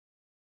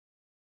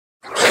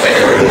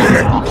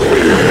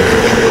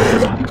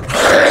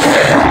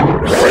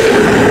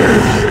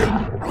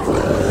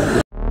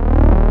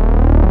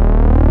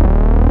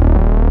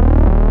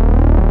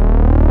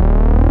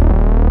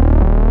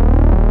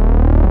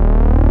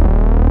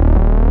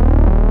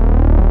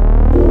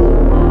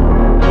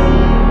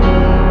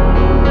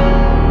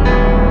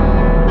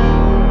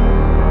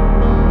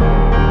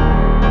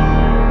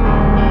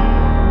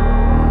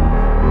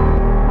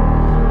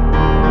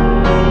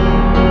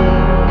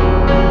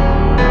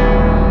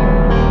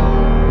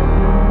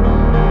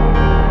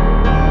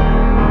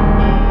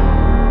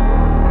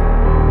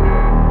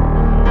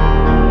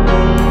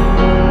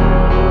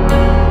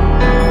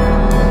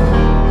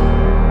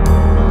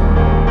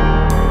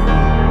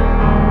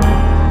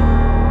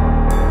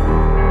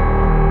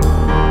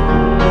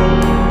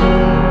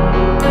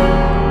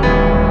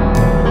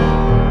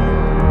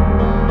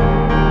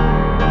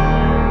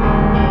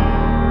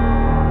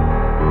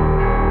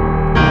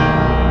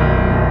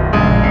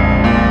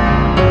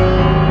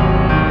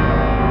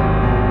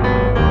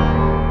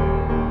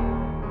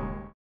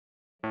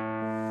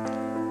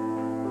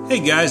Hey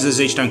guys, this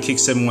is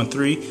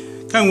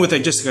HDownKick713, coming with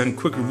just a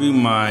quick review of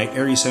my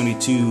Area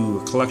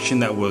 72 collection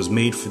that was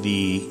made for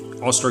the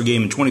All-Star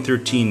game in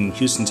 2013 in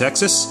Houston,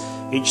 Texas,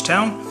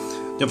 H-Town.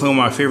 Definitely one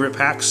of my favorite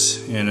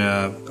packs, and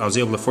I was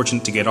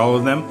fortunate to get all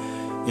of them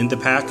in the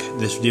pack.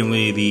 This is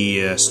definitely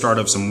the start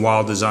of some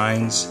wild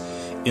designs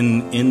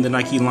in the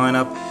Nike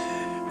lineup.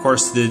 Of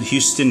course, the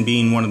Houston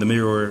being one of the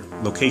mirror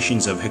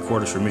locations of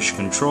headquarters for Mission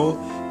Control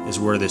is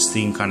where this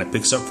theme kind of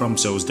picks up from,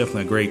 so it was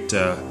definitely a great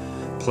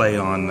play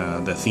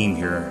on the theme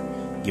here,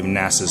 given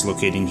NASA is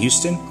located in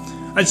Houston.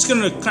 I'm just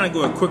going to kind of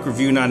go a quick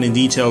review, not in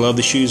detail, of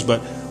the shoes,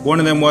 but one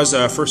of them was,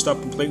 first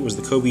up in plate was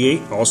the KD V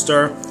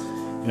Allstar.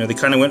 You know, they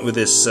kind of went with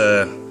this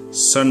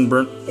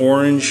sunburnt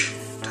orange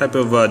type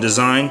of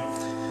design.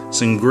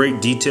 Some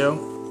great detail.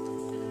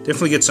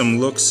 Definitely get some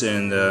looks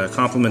and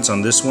compliments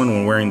on this one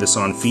when wearing this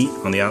on feet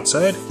on the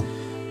outside.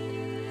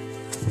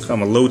 It's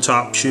kind of a low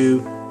top shoe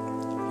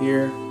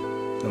here.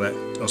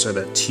 Also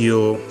that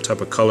teal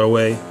type of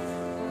colorway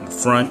in the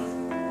front.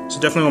 So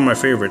definitely one of my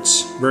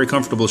favorites. Very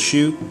comfortable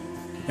shoe.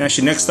 And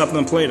actually next up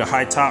on the plate, a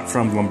high top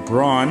from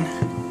Lebron.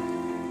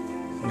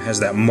 It has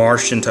that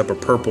Martian type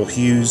of purple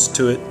hues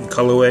to it in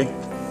colorway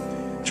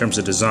in terms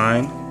of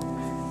design.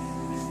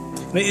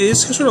 It's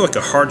sort of like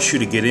a hard shoe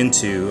to get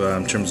into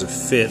in terms of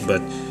fit, but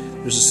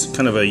there's just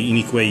kind of a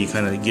unique way you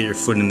kind of get your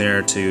foot in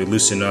there to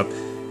loosen up.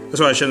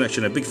 That's why I'm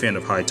actually a big fan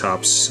of high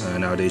tops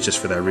nowadays, just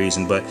for that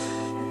reason. But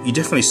you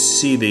definitely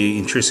see the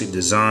intrinsic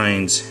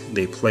designs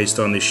they placed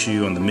on this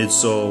shoe, on the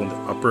midsole, the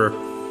upper.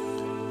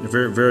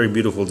 Very, very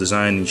beautiful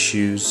design in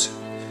shoes.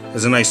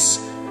 There's a nice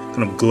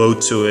kind of glow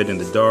to it in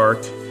the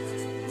dark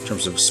in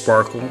terms of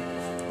sparkle.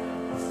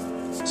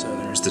 So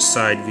there's the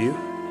side view.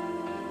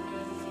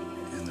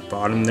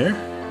 Bottom there.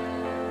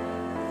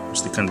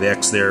 There's the kind of the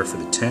X there for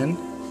the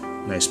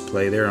 10. Nice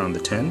play there on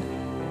the 10.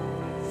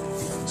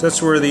 So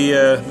that's where the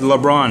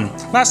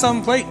LeBron. Last on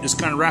the plate, just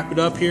kind of wrap it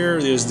up here.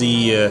 There's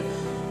the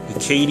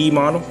KD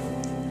model,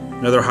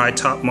 another high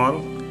top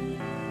model.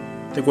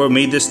 I think what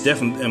made this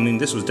definitely, I mean,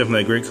 this was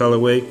definitely a great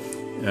colorway.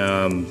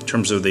 In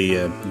terms of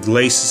the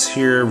laces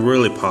here,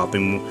 really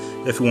popping.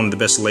 Definitely one of the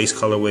best lace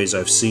colorways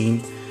I've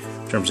seen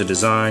in terms of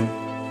design.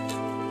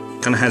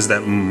 Kind of has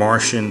that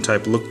Martian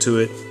type look to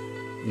it.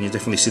 And you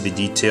definitely see the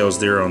details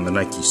there on the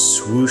Nike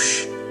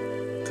swoosh,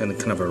 kind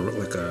of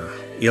like a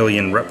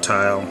alien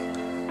reptile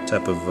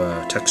type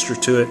of texture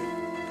to it.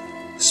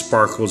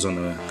 Sparkles on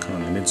the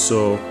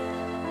midsole.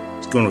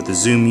 It's going with the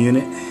zoom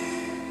unit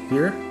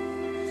here.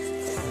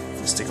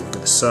 Let's take a look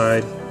at the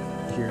side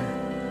here.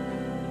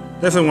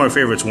 Definitely one of my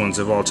favorite ones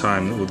of all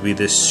time would be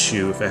this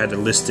shoe. If I had to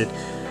list it,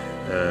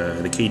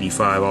 the KD V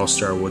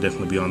Allstar will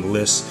definitely be on the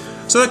list.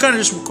 So that kind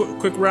of just a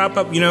quick wrap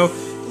up, you know.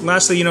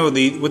 Lastly, you know, what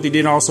they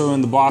did also in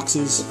the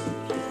boxes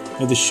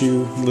of the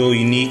shoe, a little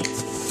unique.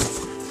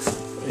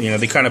 You know,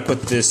 they kind of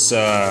put this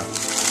kind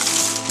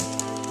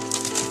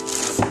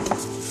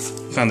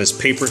of this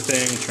paper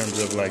thing in terms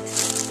of like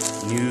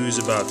news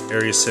about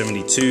Area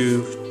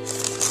 72,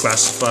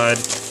 classified.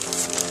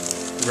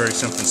 Very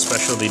something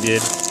special they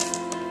did.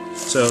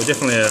 So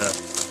definitely a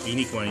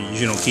unique one. You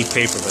usually don't keep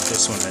paper, but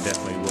this one I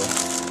definitely will.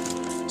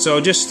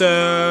 So just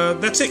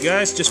that's it,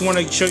 guys. Just want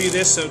to show you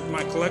this of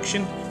my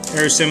collection.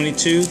 Area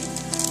 72.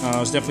 I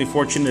was definitely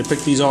fortunate to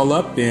pick these all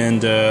up,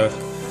 and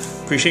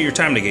appreciate your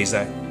time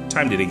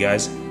today,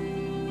 guys.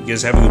 You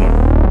guys have a good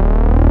one.